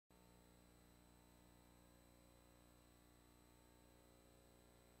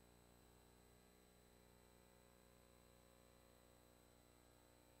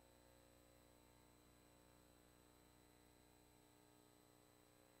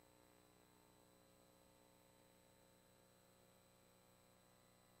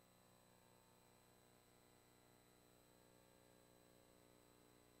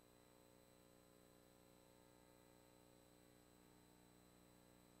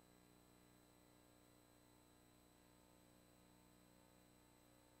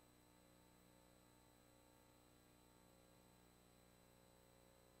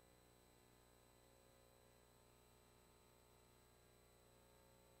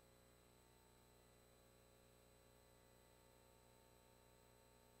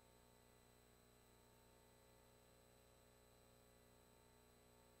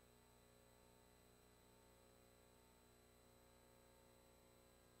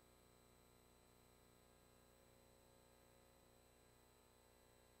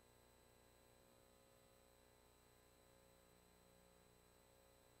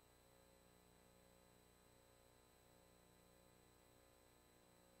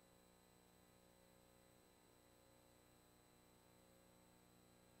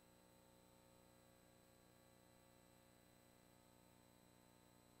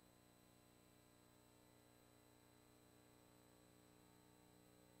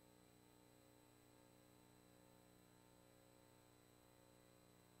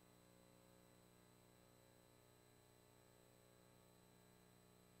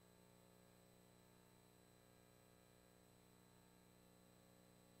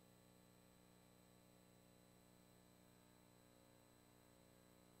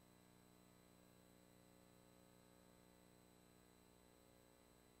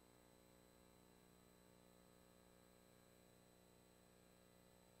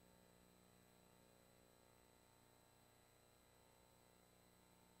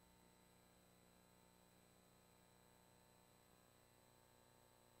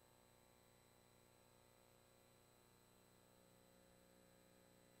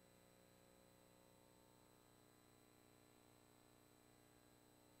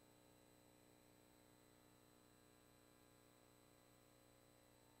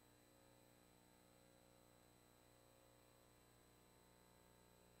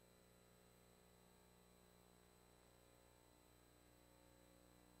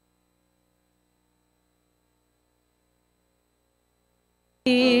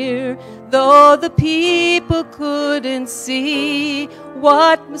near, though the people couldn't see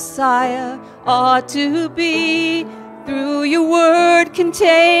what Messiah ought to be. Through your word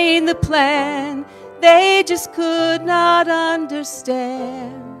contained the plan they just could not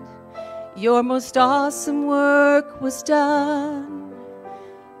understand. Your most awesome work was done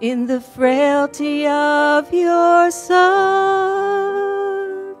in the frailty of your Son.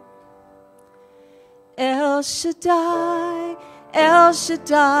 El Shaddai, El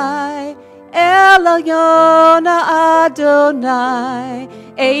Shaddai, El Elyon Adonai.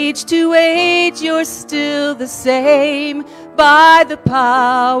 Age to age you're still the same, by the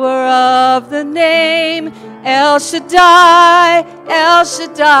power of the name. El Shaddai, El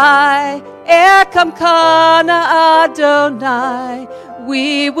Shaddai, Erkamkana Adonai.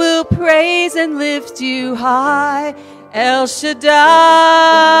 We will praise and lift you high. El Shaddai,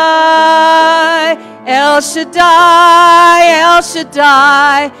 El Shaddai, El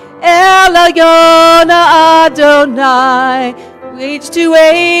Shaddai, El Elyon Adonai. Age to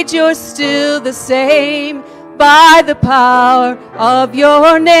age you're still the same, by the power of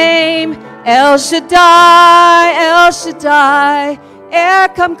your name. El Shaddai, El Shaddai,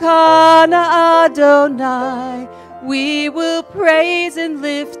 Erkamkana Adonai. We will praise and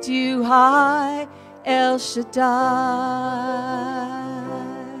lift you high, El Shaddai.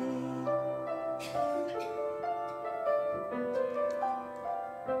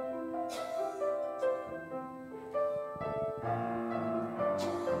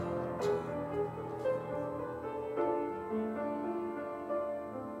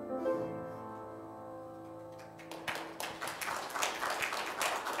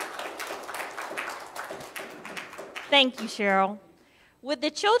 Thank you, Cheryl. Would the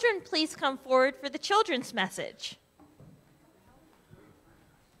children please come forward for the children's message?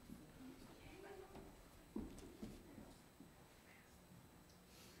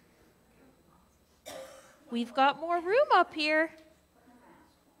 We've got more room up here.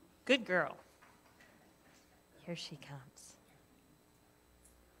 Good girl. Here she comes.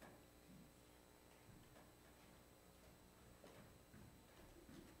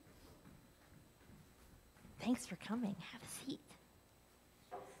 Thanks for coming. Have a seat.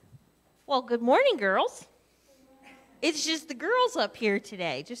 Well, good morning, girls. It's just the girls up here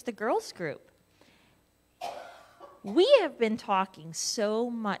today, just the girls group. We have been talking so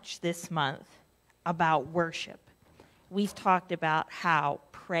much this month about worship. We've talked about how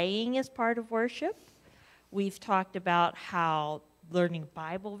praying is part of worship. We've talked about how learning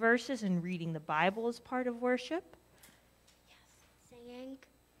Bible verses and reading the Bible is part of worship. Yes, singing.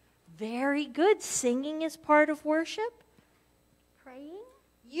 Very good. Singing is part of worship. Praying.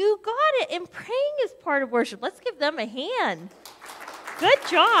 You got it. And praying is part of worship. Let's give them a hand. Good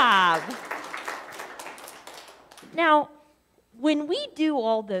job. Now, when we do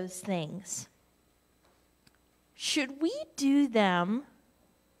all those things, should we do them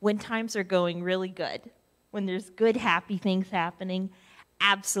when times are going really good? When there's good, happy things happening?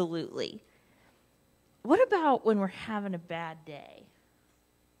 Absolutely. What about when we're having a bad day?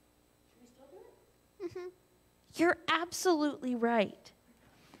 Mm-hmm. You're absolutely right.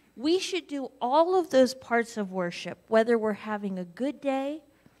 We should do all of those parts of worship, whether we're having a good day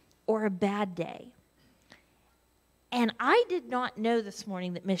or a bad day. And I did not know this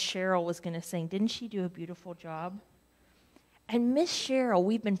morning that Miss Cheryl was going to sing. Didn't she do a beautiful job? And Miss Cheryl,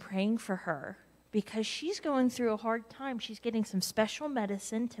 we've been praying for her because she's going through a hard time. She's getting some special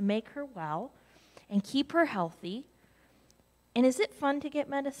medicine to make her well and keep her healthy. And is it fun to get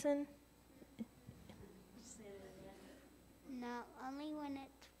medicine? No, only when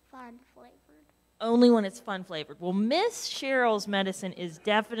it's fun flavored. Only when it's fun flavored. Well, Miss Cheryl's medicine is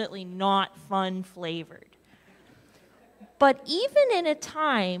definitely not fun flavored. But even in a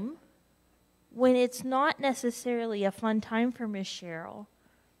time when it's not necessarily a fun time for Miss Cheryl,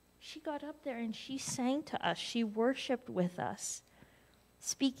 she got up there and she sang to us. She worshiped with us,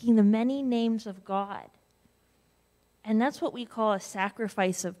 speaking the many names of God. And that's what we call a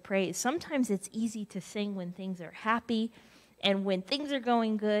sacrifice of praise. Sometimes it's easy to sing when things are happy and when things are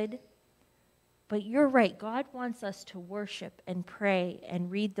going good. But you're right. God wants us to worship and pray and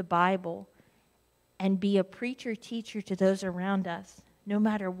read the Bible and be a preacher, teacher to those around us, no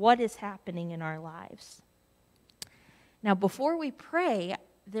matter what is happening in our lives. Now, before we pray,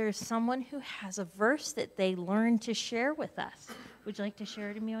 there's someone who has a verse that they learned to share with us. Would you like to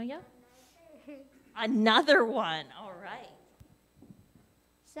share it, Amelia? Another one. All right.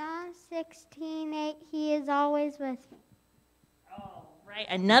 Psalm 16:8, He is always with me. All right.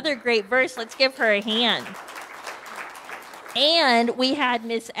 Another great verse. Let's give her a hand. And we had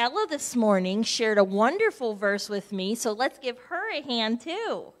Miss Ella this morning, shared a wonderful verse with me, so let's give her a hand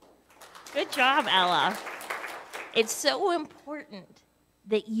too. Good job, Ella. It's so important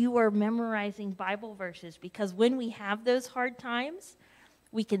that you are memorizing Bible verses, because when we have those hard times,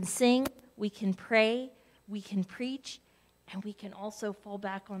 we can sing, we can pray, we can preach, and we can also fall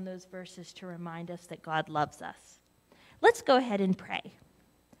back on those verses to remind us that God loves us. Let's go ahead and pray.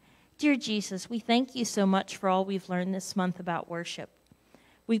 Dear Jesus, we thank you so much for all we've learned this month about worship.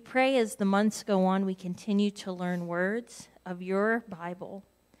 We pray as the months go on, we continue to learn words of your Bible.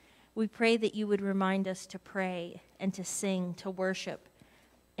 We pray that you would remind us to pray and to sing, to worship,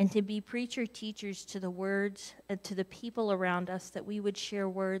 and to be preacher teachers to the words, to the people around us, that we would share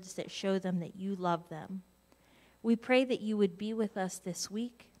words that show them that you love them. We pray that you would be with us this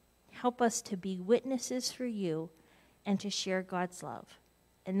week. Help us to be witnesses for you and to share God's love.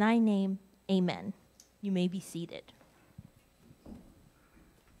 In thy name, amen. You may be seated.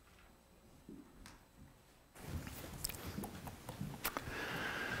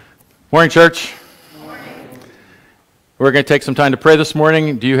 Morning, church. Morning. We're going to take some time to pray this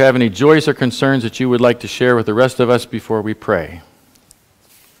morning. Do you have any joys or concerns that you would like to share with the rest of us before we pray?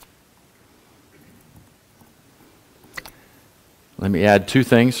 Let me add two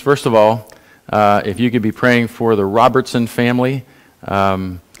things. First of all, if you could be praying for the Robertson family.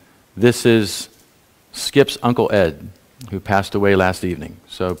 This is Skip's Uncle Ed, who passed away last evening.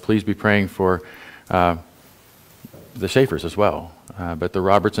 So please be praying for the Schaefers as well, but the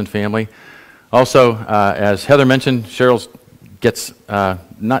Robertson family. Also, as Heather mentioned, Cheryl gets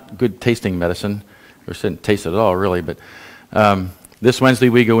not good tasting medicine, or she didn't taste it at all, really, but this Wednesday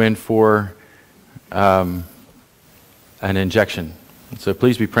we go in for an injection. So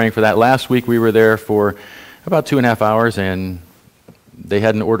please be praying for that. Last week we were there for about 2.5 hours, and they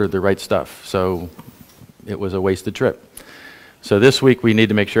hadn't ordered the right stuff, so it was a wasted trip. So this week we need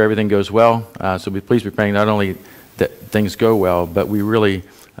to make sure everything goes well. So please be praying not only that things go well, but we really,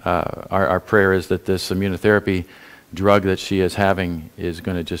 our prayer is that this immunotherapy drug that she is having is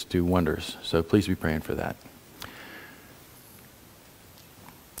going to just do wonders. So please be praying for that.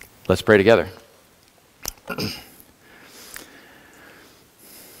 Let's pray together.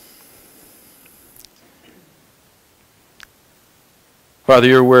 Father,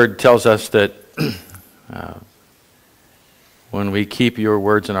 your word tells us that when we keep your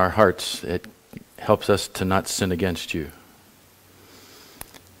words in our hearts, it helps us to not sin against you.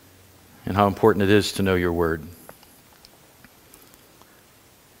 And how important it is to know your word.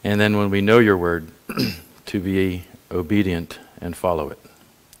 And then when we know your word, to be obedient and follow it.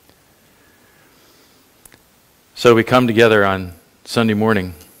 So we come together on Sunday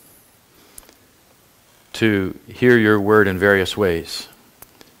morning to hear your word in various ways.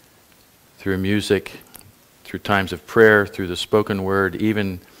 Through music, through times of prayer, through the spoken word,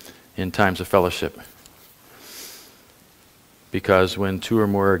 even in times of fellowship. Because when two or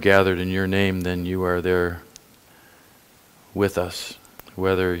more are gathered in your name, then you are there with us,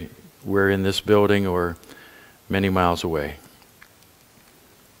 whether we're in this building or many miles away.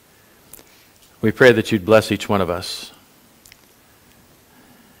 We pray that you'd bless each one of us,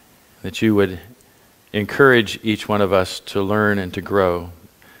 that you would encourage each one of us to learn and to grow,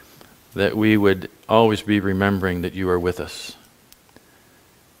 that we would always be remembering that you are with us,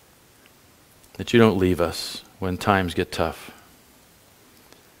 that you don't leave us when times get tough,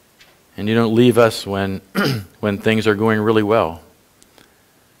 and you don't leave us when, when things are going really well,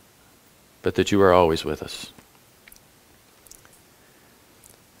 but that you are always with us.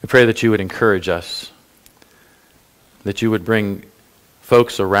 We pray that you would encourage us, that you would bring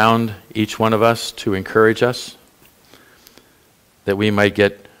folks around each one of us to encourage us, that we might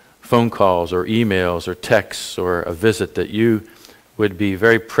get phone calls or emails or texts or a visit, that you would be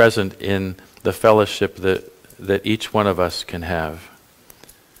very present in the fellowship that each one of us can have.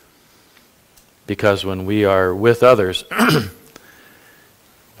 Because when we are with others,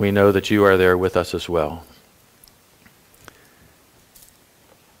 we know that you are there with us as well.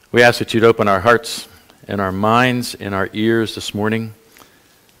 We ask that you'd open our hearts and our minds and our ears this morning,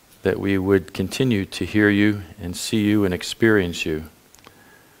 that we would continue to hear you and see you and experience you,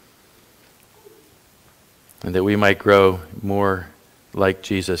 and that we might grow more like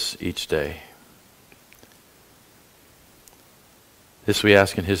Jesus each day. This we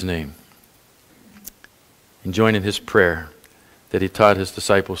ask in his name, and join in his prayer that he taught his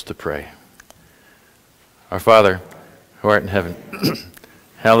disciples to pray. Our Father, who art in heaven,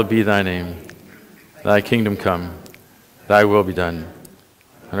 hallowed be thy name. Thy kingdom come, thy will be done,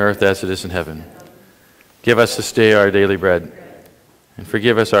 on earth as it is in heaven. Give us this day our daily bread, and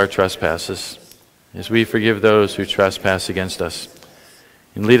forgive us our trespasses, as we forgive those who trespass against us.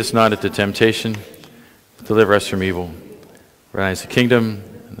 And lead us not into temptation, but deliver us from evil. For thine is the kingdom,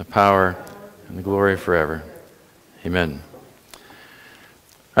 and the power, and the glory forever. Amen.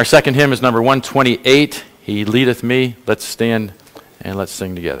 Our second hymn is number 128, He Leadeth Me. Let's stand and let's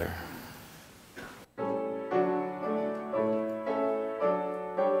sing together.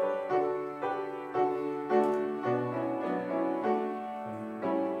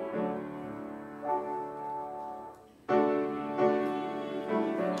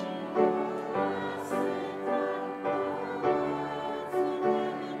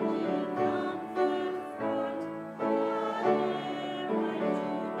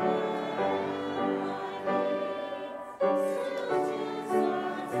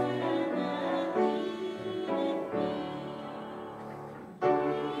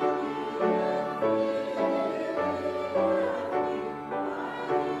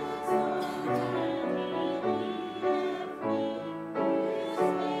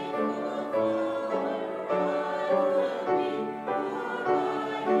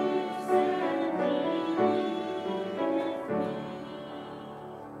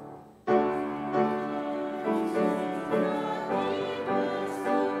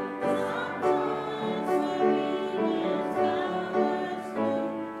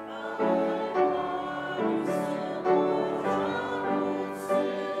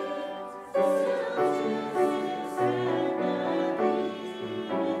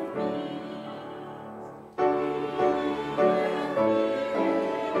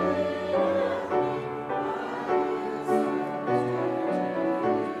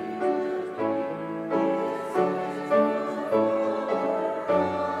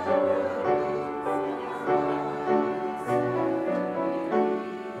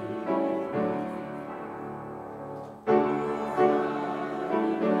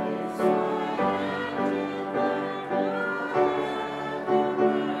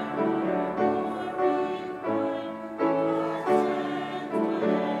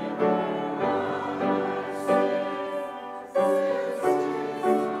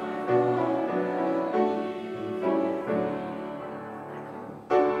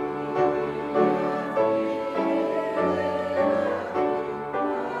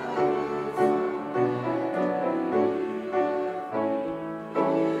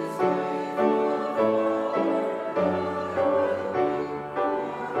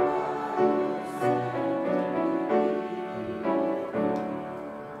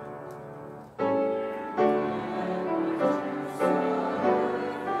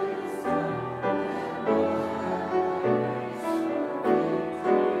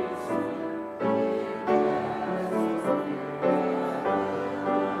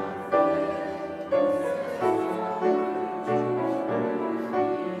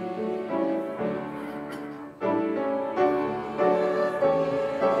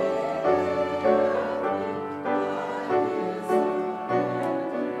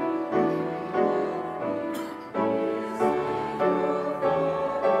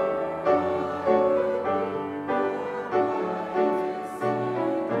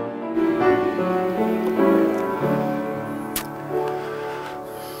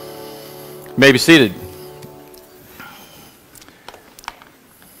 You may be seated.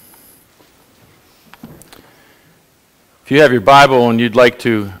 If you have your Bible and you'd like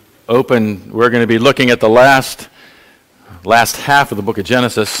to open, we're going to be looking at the last half of the book of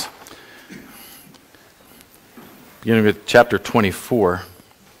Genesis, beginning with chapter 24.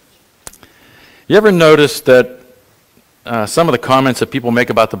 You ever notice that some of the comments that people make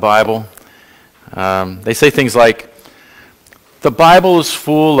about the Bible, they say things like, the Bible is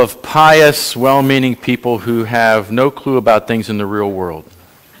full of pious, well-meaning people who have no clue about things in the real world.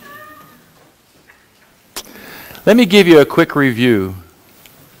 Let me give you a quick review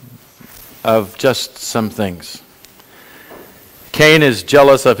of just some things. Cain is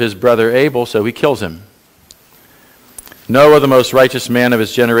jealous of his brother Abel, so he kills him. Noah, the most righteous man of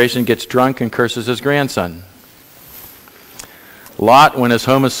his generation, gets drunk and curses his grandson. Lot, when his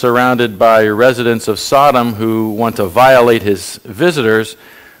home is surrounded by residents of Sodom who want to violate his visitors,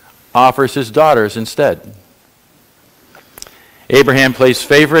 offers his daughters instead. Abraham plays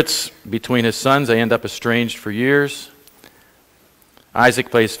favorites between his sons. They end up estranged for years. Isaac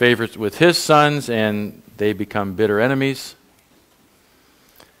plays favorites with his sons, and they become bitter enemies.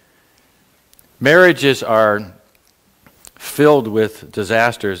 Marriages are filled with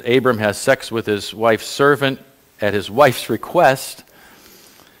disasters. Abram has sex with his wife's servant at his wife's request,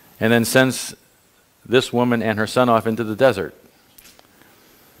 and then sends this woman and her son off into the desert.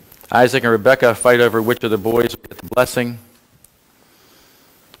 Isaac and Rebekah fight over which of the boys will get the blessing.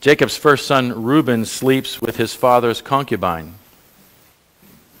 Jacob's first son, Reuben, sleeps with his father's concubine.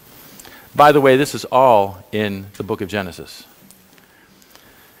 By the way, this is all in the book of Genesis.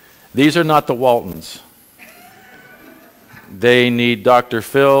 These are not the Waltons. They need Dr.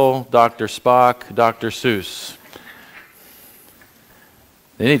 Phil, Dr. Spock, Dr. Seuss.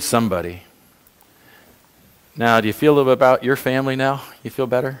 They need somebody. Now, do you feel about your family now? You feel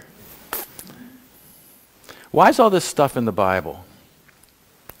better? Why is all this stuff in the Bible?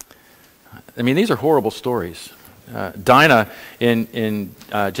 I mean, these are horrible stories. Dinah in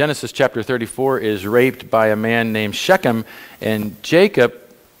Genesis chapter 34 is raped by a man named Shechem, and Jacob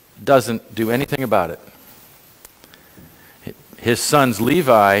doesn't do anything about it. His sons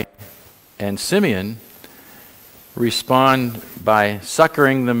Levi and Simeon respond by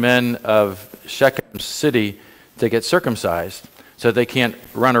succoring the men of Shechem's city to get circumcised so they can't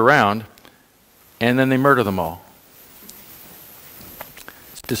run around, and then they murder them all.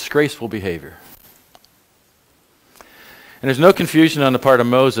 It's disgraceful behavior. And there's no confusion on the part of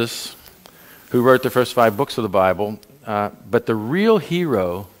Moses, who wrote the first 5 books of the Bible, but the real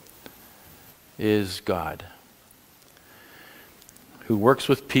hero is God, who works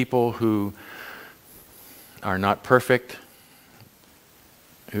with people who are not perfect,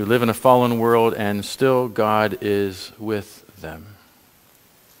 who live in a fallen world, and still God is with them.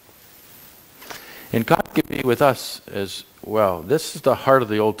 And God can be with us as well. This is the heart of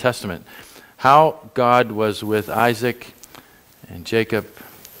the Old Testament. How God was with Isaac and Jacob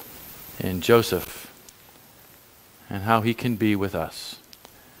and Joseph, and how he can be with us.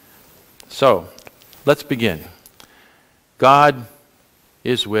 So, let's begin. God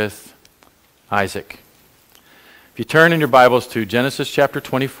is with Isaac. If you turn in your Bibles to Genesis chapter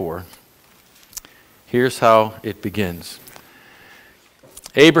 24, here's how it begins.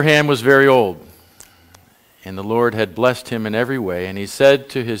 Abraham was very old, and the Lord had blessed him in every way, and he said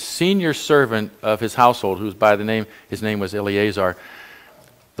to his senior servant of his household, his name was Eleazar,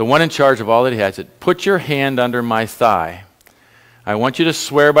 the one in charge of all that he had, said, "Put your hand under my thigh. I want you to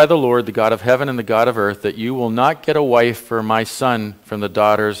swear by the Lord, the God of heaven and the God of earth, that you will not get a wife for my son from the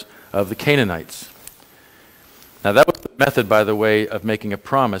daughters of the Canaanites." Now that was the method, by the way, of making a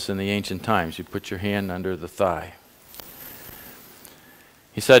promise in the ancient times. You put your hand under the thigh.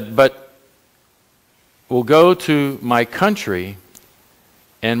 He said, "But we'll go to my country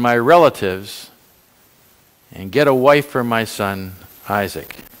and my relatives and get a wife for my son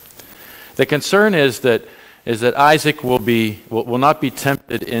Isaac." The concern is that Isaac will not be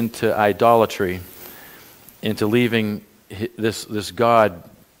tempted into idolatry, into leaving this God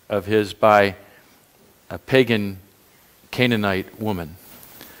of his by a pagan Canaanite woman.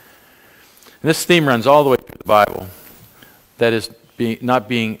 And this theme runs all the way through the Bible. That is, not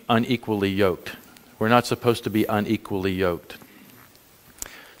being unequally yoked. We're not supposed to be unequally yoked.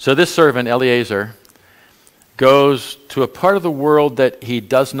 So this servant, Eleazar, goes to a part of the world that he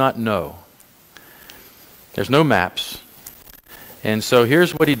does not know. There's no maps. And so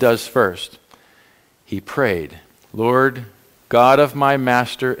here's what he does first. He prayed, "Lord, God of my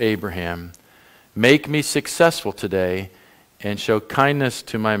master Abraham, make me successful today and show kindness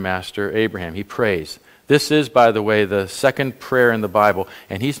to my master Abraham." He prays. This is, by the way, the second prayer in the Bible,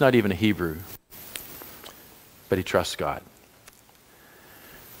 and he's not even a Hebrew, but he trusts God.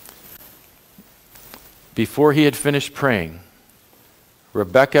 Before he had finished praying,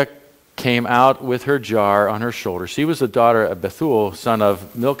 Rebekah came out with her jar on her shoulder. She was the daughter of Bethuel, son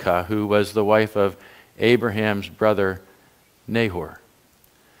of Milcah, who was the wife of Abraham's brother Nahor.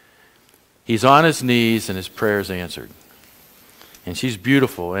 He's on his knees and his prayer is answered. And she's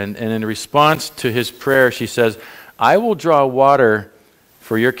beautiful. And in response to his prayer, she says, "I will draw water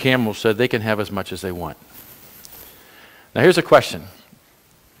for your camels so they can have as much as they want." Now here's a question.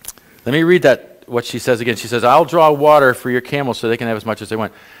 Let me read what she says again. She says, "I'll draw water for your camels so they can have as much as they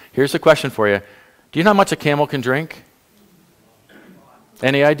want." Here's a question for you. Do you know how much a camel can drink?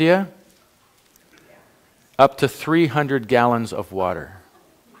 Any idea? Up to 300 gallons of water.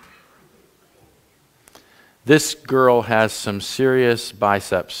 This girl has some serious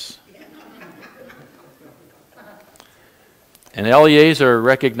biceps. And Eleazar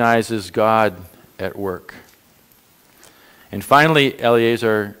recognizes God at work. And finally,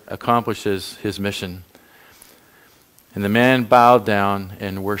 Eleazar accomplishes his mission. And the man bowed down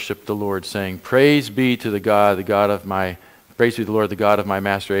and worshiped the Lord, saying, "Praise be to praise be the Lord, the God of my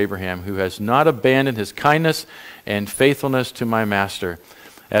master Abraham, who has not abandoned his kindness and faithfulness to my master.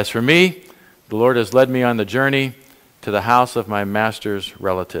 As for me, the Lord has led me on the journey to the house of my master's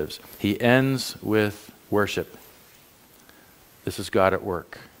relatives." He ends with worship. This is God at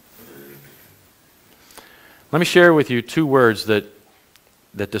work. Let me share with you 2 words that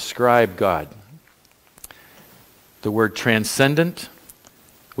that describe God. The word transcendent,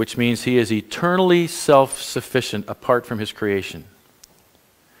 which means he is eternally self-sufficient apart from his creation.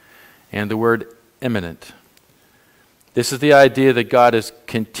 And the word immanent. This is the idea that God is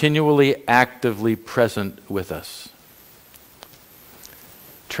continually, actively present with us.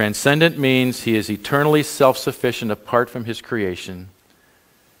 Transcendent means he is eternally self-sufficient apart from his creation.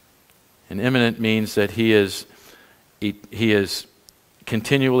 And immanent means that he is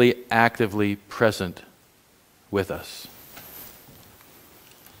continually, actively present with us.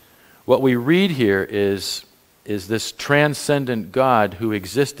 What we read here is this transcendent God who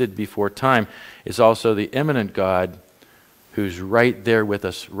existed before time is also the immanent God who's right there with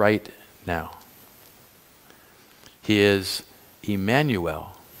us right now. He is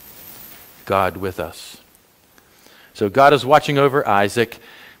Emmanuel, God with us. So God is watching over Isaac,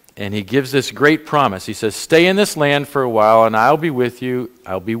 and he gives this great promise. He says, stay in this land for a while, and I'll be with you.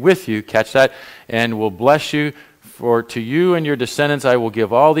 I'll be with you, catch that, and will bless you. For to you and your descendants I will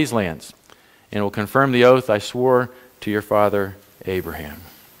give all these lands, and will confirm the oath I swore to your father Abraham.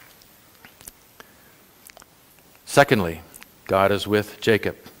 Secondly, God is with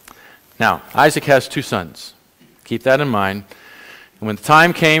Jacob. Now, Isaac has 2 sons. Keep that in mind. And when the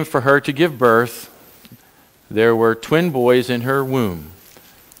time came for her to give birth, there were twin boys in her womb.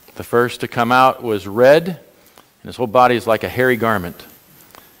 The first to come out was red, and his whole body is like a hairy garment.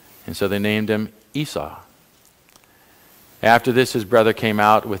 And so they named him Esau. After this, his brother came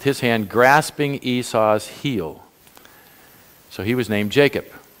out with his hand grasping Esau's heel. So he was named Jacob.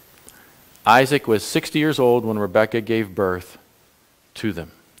 Isaac was 60 years old when Rebekah gave birth to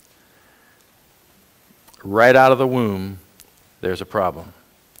them. Right out of the womb, there's a problem.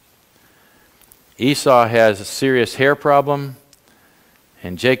 Esau has a serious hair problem,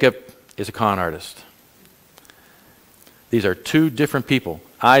 and Jacob is a con artist. These are 2 different people.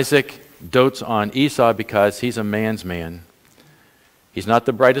 Isaac dotes on Esau because he's a man's man. He's not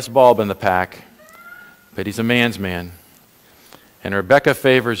the brightest bulb in the pack, but he's a man's man. And Rebekah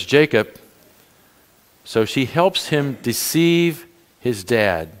favors Jacob, so she helps him deceive his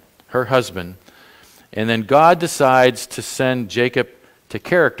dad, her husband. And then God decides to send Jacob to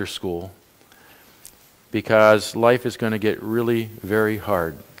character school because life is going to get really very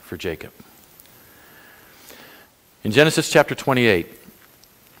hard for Jacob. In Genesis chapter 28,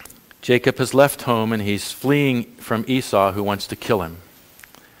 Jacob has left home and he's fleeing from Esau, who wants to kill him.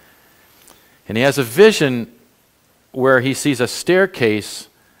 And he has a vision where he sees a staircase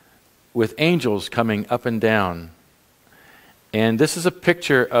with angels coming up and down. And this is a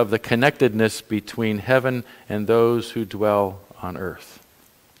picture of the connectedness between heaven and those who dwell on earth.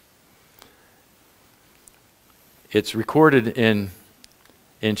 It's recorded in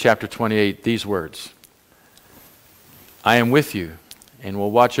chapter 28, these words: I am with you, and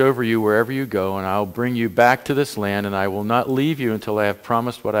will watch over you wherever you go, and I'll bring you back to this land, and I will not leave you until I have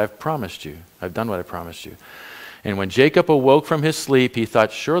promised what I've promised you. I've done what I promised you. And when Jacob awoke from his sleep, he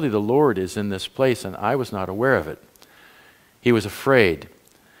thought, surely the Lord is in this place, and I was not aware of it. He was afraid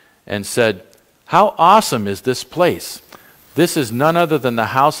and said, how awesome is this place? This is none other than the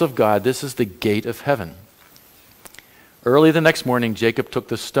house of God. This is the gate of heaven. Early the next morning, Jacob took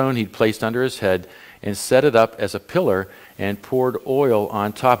the stone he'd placed under his head and set it up as a pillar and poured oil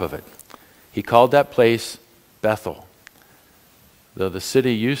on top of it. He called that place Bethel, though the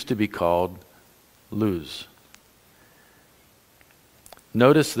city used to be called Luz.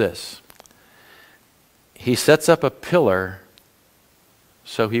 Notice this. He sets up a pillar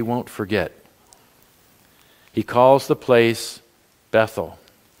so he won't forget. He calls the place Bethel.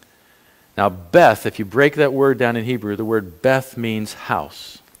 Now, Beth, if you break that word down in Hebrew, the word Beth means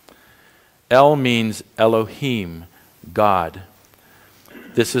house. El means Elohim, God.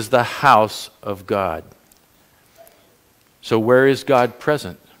 This is the house of God. So where is God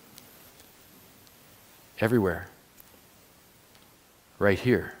present? Everywhere. Right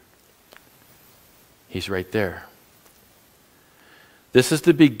here. He's right there. This is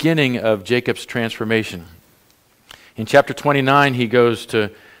the beginning of Jacob's transformation. In chapter 29, he goes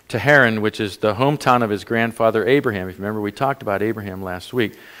to Haran, which is the hometown of his grandfather Abraham. If you remember, we talked about Abraham last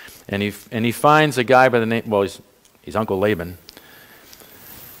week. And he finds a guy by the name, well, he's Uncle Laban.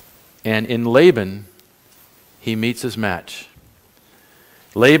 And in Laban, he meets his match.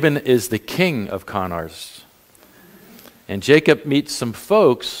 Laban is the king of con artists. And Jacob meets some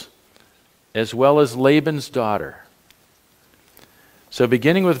folks as well as Laban's daughter. So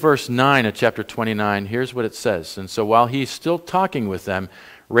beginning with verse 9 of chapter 29, here's what it says. And so while he's still talking with them,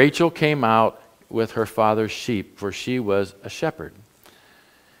 Rachel came out with her father's sheep, for she was a shepherd.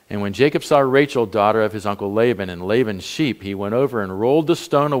 And when Jacob saw Rachel, daughter of his uncle Laban, and Laban's sheep, he went over and rolled the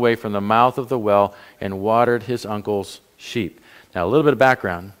stone away from the mouth of the well and watered his uncle's sheep. Now, a little bit of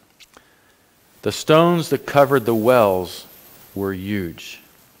background. The stones that covered the wells were huge.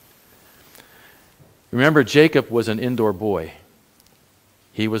 Remember, Jacob was an indoor boy.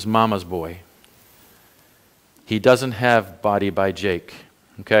 He was mama's boy. He doesn't have body by Jake,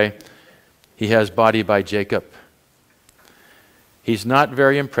 okay? He has body by Jacob. He's not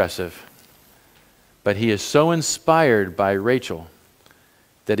very impressive, but he is so inspired by Rachel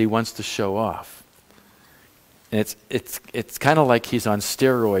that he wants to show off. And it's kind of like he's on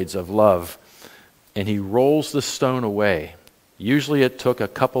steroids of love, and he rolls the stone away. Usually it took a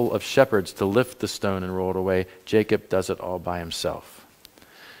couple of shepherds to lift the stone and roll it away. Jacob does it all by himself.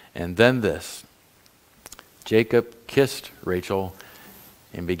 And then this. Jacob kissed Rachel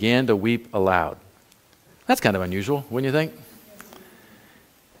and began to weep aloud. That's kind of unusual, wouldn't you think?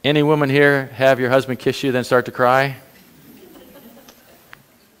 Any woman here have your husband kiss you, then start to cry?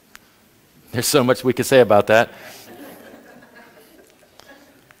 There's so much we could say about that.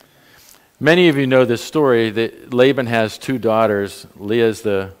 Many of you know this story that Laban has two daughters. Leah's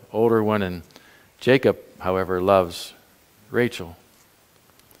the older one, and Jacob, however, loves Rachel.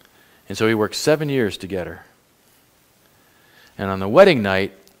 And so he worked 7 years to get her. And on the wedding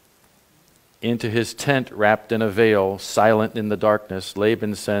night, into his tent wrapped in a veil, silent in the darkness,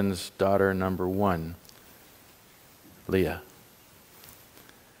 Laban sends daughter number 1, Leah.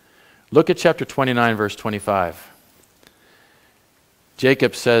 Look at chapter 29, verse 25.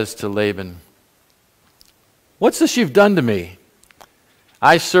 Jacob says to Laban, "What's this you've done to me?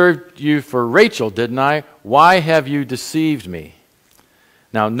 I served you for Rachel, didn't I? Why have you deceived me?"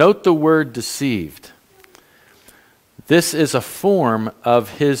 Now note the word deceived. This is a form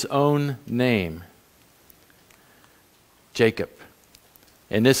of his own name, Jacob.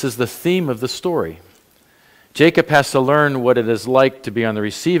 And this is the theme of the story. Jacob has to learn what it is like to be on the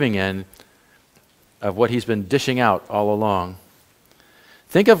receiving end of what he's been dishing out all along.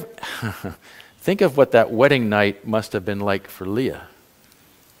 Think of what that wedding night must have been like for Leah.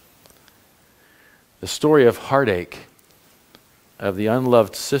 The story of heartache of the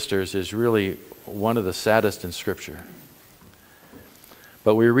unloved sisters is really one of the saddest in Scripture.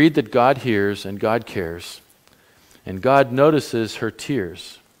 But we read that God hears and God cares, and God notices her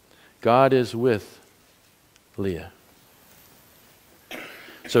tears. God is with Leah.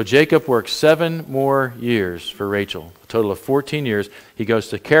 So Jacob works 7 more years for Rachel, a total of 14 years. He goes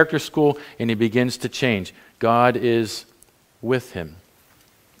to character school and he begins to change. God is with him.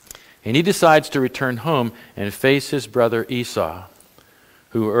 And he decides to return home and face his brother Esau,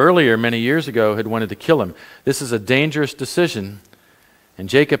 who earlier, many years ago, had wanted to kill him. This is a dangerous decision, and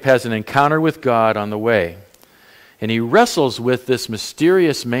Jacob has an encounter with God on the way. And he wrestles with this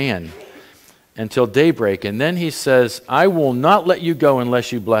mysterious man until daybreak, and then he says, "I will not let you go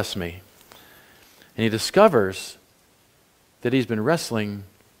unless you bless me." And he discovers that he's been wrestling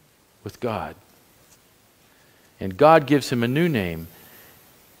with God. And God gives him a new name.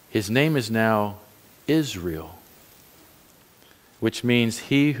 His name is now Israel, which means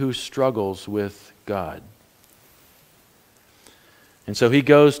he who struggles with God. And so he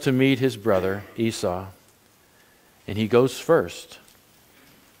goes to meet his brother Esau, and he goes first.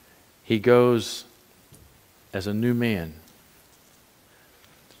 He goes as a new man.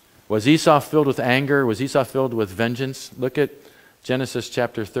 Was Esau filled with anger? Was Esau filled with vengeance? Look at Genesis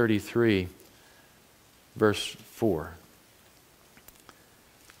chapter 33, verse 4.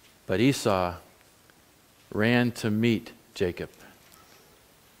 But Esau ran to meet Jacob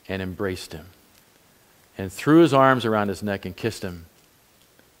and embraced him and threw his arms around his neck and kissed him,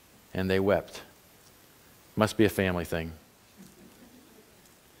 and they wept. Must be a family thing.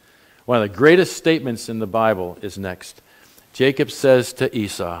 One of the greatest statements in the Bible is next. Jacob says to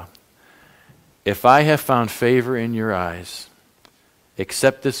Esau, "If I have found favor in your eyes,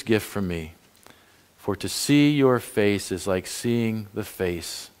 accept this gift from me, for to see your face is like seeing the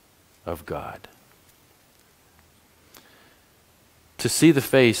face of God." To see the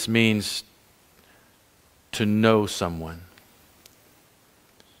face means to know someone.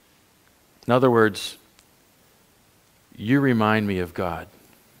 In other words, you remind me of God.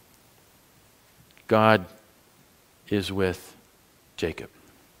 God is with Jacob.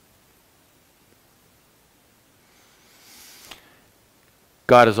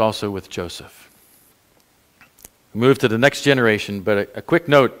 God is also with Joseph. We move to the next generation, but a quick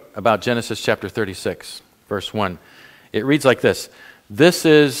note about Genesis chapter 36, verse 1. It reads like this. This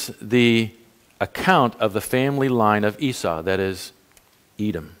is the account of the family line of Esau, that is,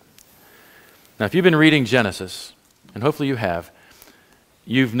 Edom. Now, if you've been reading Genesis, and hopefully you have,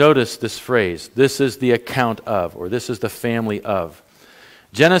 you've noticed this phrase, this is the account of, or this is the family of.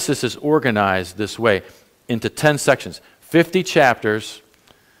 Genesis is organized this way into 10 sections, 50 chapters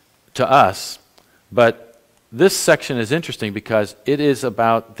to us, but this section is interesting because it is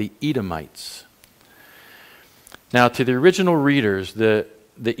about the Edomites. Now, to the original readers, the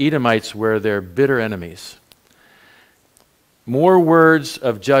Edomites were their bitter enemies. More words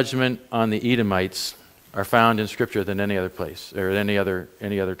of judgment on the Edomites are found in Scripture than any other place or any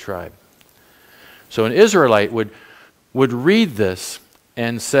other tribe. So an Israelite would read this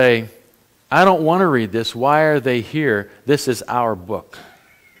and say, I don't want to read this. Why are they here? This is our book.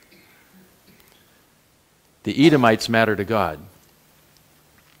 The Edomites matter to God.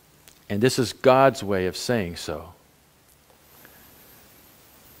 And this is God's way of saying so.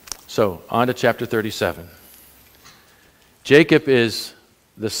 So, on to chapter 37. Joseph is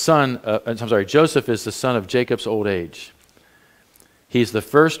the son of Jacob's old age. He's the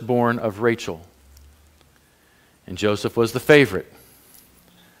firstborn of Rachel. And Joseph was the favorite.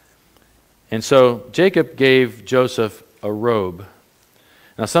 And so Jacob gave Joseph a robe.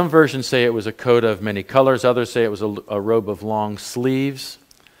 Now some versions say it was a coat of many colors. Others say it was a robe of long sleeves.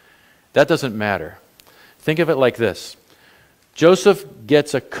 That doesn't matter. Think of it like this. Joseph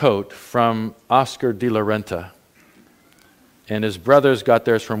gets a coat from Oscar de la Renta, and his brothers got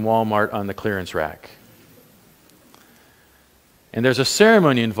theirs from Walmart on the clearance rack. And there's a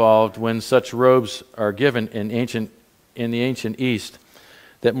ceremony involved when such robes are given in the ancient East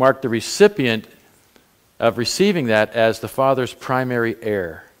that marked the recipient of receiving that as the father's primary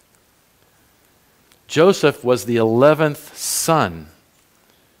heir. Joseph was the 11th son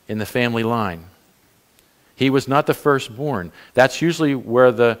in the family line. He was not the firstborn. That's usually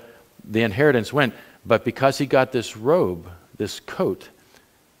where the inheritance went. But because he got this robe, this coat,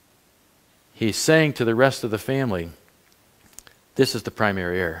 he's saying to the rest of the family, this is the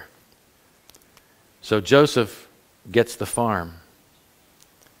primary heir. So Joseph gets the farm,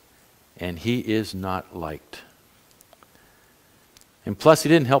 and he is not liked. And plus, he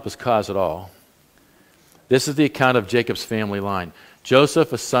didn't help his cause at all. This is the account of Jacob's family line.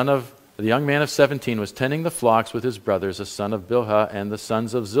 Joseph, the young man of 17, was tending the flocks with his brothers, the son of Bilhah and the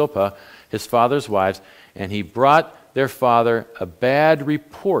sons of Zilpah, his father's wives, and he brought their father a bad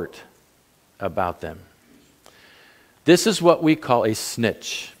report about them. This is what we call a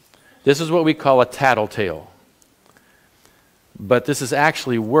snitch. This is what we call a tattletale. But this is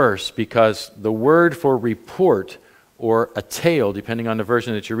actually worse because the word for report or a tale, depending on the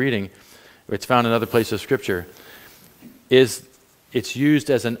version that you're reading, it's found in other places of Scripture, it's used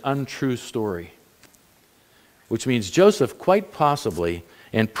as an untrue story, which means Joseph quite possibly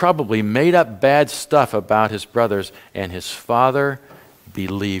and probably made up bad stuff about his brothers, and his father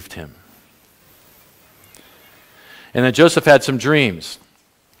believed him. And then Joseph had some dreams.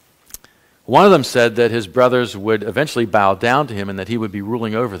 One of them said that his brothers would eventually bow down to him and that he would be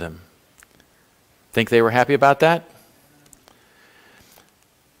ruling over them. Think they were happy about that?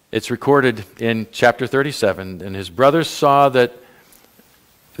 It's recorded in chapter 37, and his brothers saw that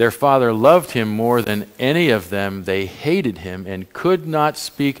their father loved him more than any of them. They hated him and could not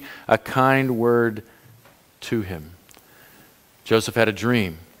speak a kind word to him. Joseph had a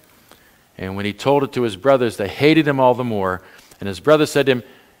dream, and when he told it to his brothers, they hated him all the more. And his brothers said to him,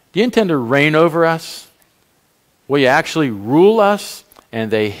 do you intend to reign over us? Will you actually rule us? And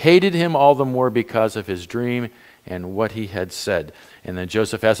they hated him all the more because of his dream and what he had said. And then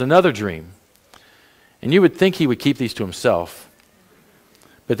Joseph has another dream. And you would think he would keep these to himself.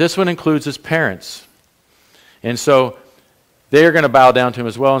 But this one includes his parents. And so they are going to bow down to him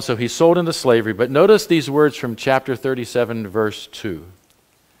as well. And so he's sold into slavery. But notice these words from chapter 37, verse 2.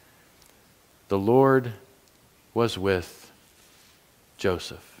 The Lord was with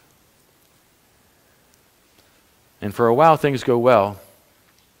Joseph. And for a while things go well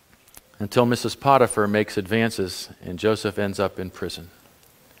until Mrs. Potiphar makes advances and Joseph ends up in prison.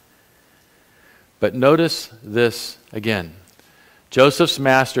 But notice this again. Joseph's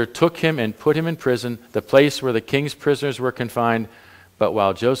master took him and put him in prison, the place where the king's prisoners were confined. But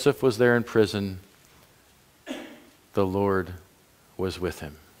while Joseph was there in prison, the Lord was with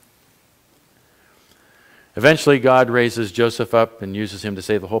him. Eventually, God raises Joseph up and uses him to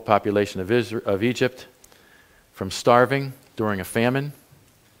save the whole population of Egypt from starving during a famine.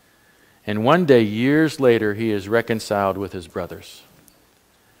 And one day, years later, he is reconciled with his brothers.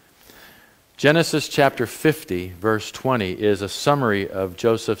 Genesis chapter 50, verse 20, is a summary of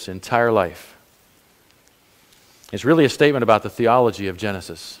Joseph's entire life. It's really a statement about the theology of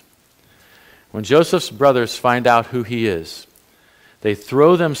Genesis. When Joseph's brothers find out who he is, they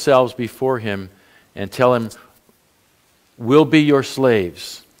throw themselves before him and tell him will be your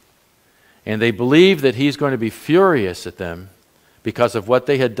slaves. And they believe that he's going to be furious at them because of what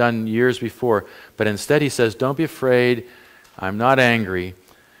they had done years before. But instead he says, don't be afraid, I'm not angry.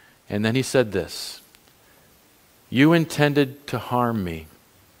 And then he said this, you intended to harm me,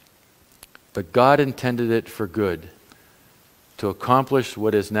 but God intended it for good, to accomplish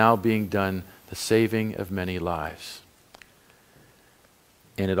what is now being done, the saving of many lives.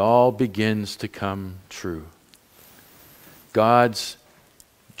 And it all begins to come true. God's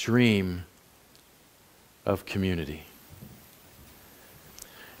dream of community.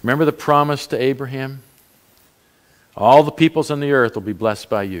 Remember the promise to Abraham? All the peoples on the earth will be blessed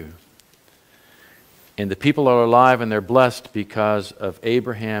by you. And the people are alive and they're blessed because of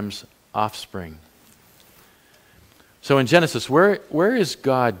Abraham's offspring. So in Genesis, where is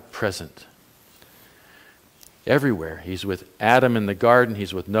God present? Everywhere. He's with Adam in the garden.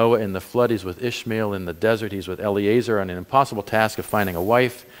 He's with Noah in the flood. He's with Ishmael in the desert. He's with Eliezer on an impossible task of finding a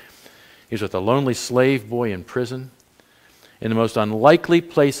wife. He's with a lonely slave boy in prison. In the most unlikely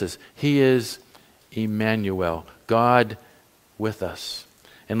places, he is Emmanuel, God with us.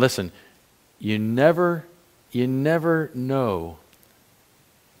 And listen, you never know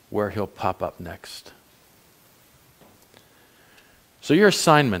where he'll pop up next. So your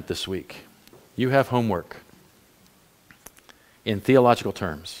assignment this week, you have homework in theological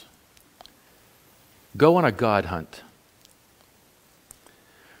terms. Go on a God hunt.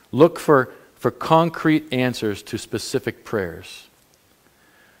 Look for concrete answers to specific prayers.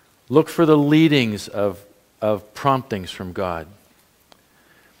 Look for the leadings of promptings from God.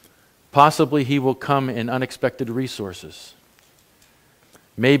 Possibly he will come in unexpected resources.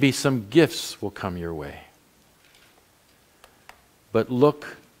 Maybe some gifts will come your way. But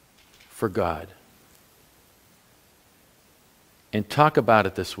look for God. And talk about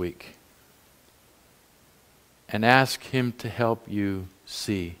it this week. And ask him to help you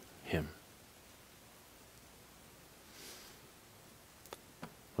see him.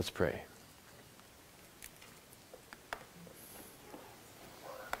 Let's pray.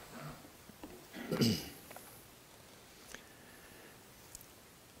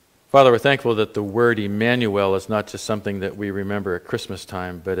 Father, we're thankful that the word Emmanuel is not just something that we remember at Christmas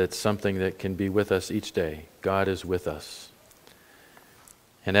time, but it's something that can be with us each day. God is with us.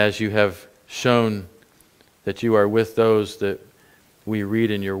 And as you have shown that you are with those that we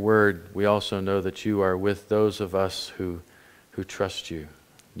read in your word, we also know that you are with those of us who trust you.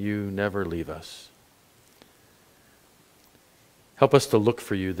 You never leave us. Help us to look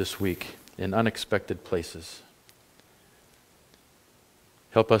for you this week in unexpected places.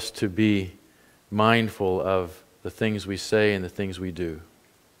 Help us to be mindful of the things we say and the things we do.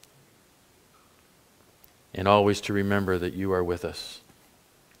 And always to remember that you are with us.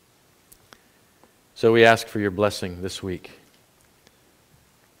 So we ask for your blessing this week,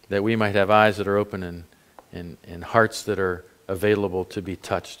 that we might have eyes that are open and hearts that are available to be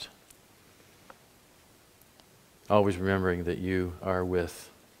touched. Always remembering that you are with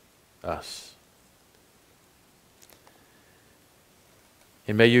us.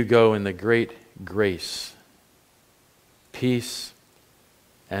 And may you go in the great grace, peace,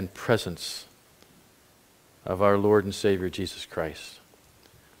 and presence of our Lord and Savior Jesus Christ.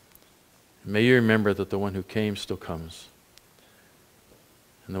 May you remember that the one who came still comes.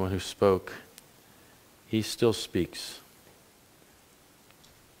 And the one who spoke, he still speaks.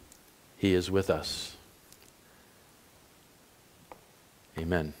 He is with us.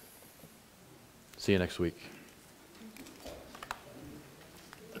 Amen. See you next week.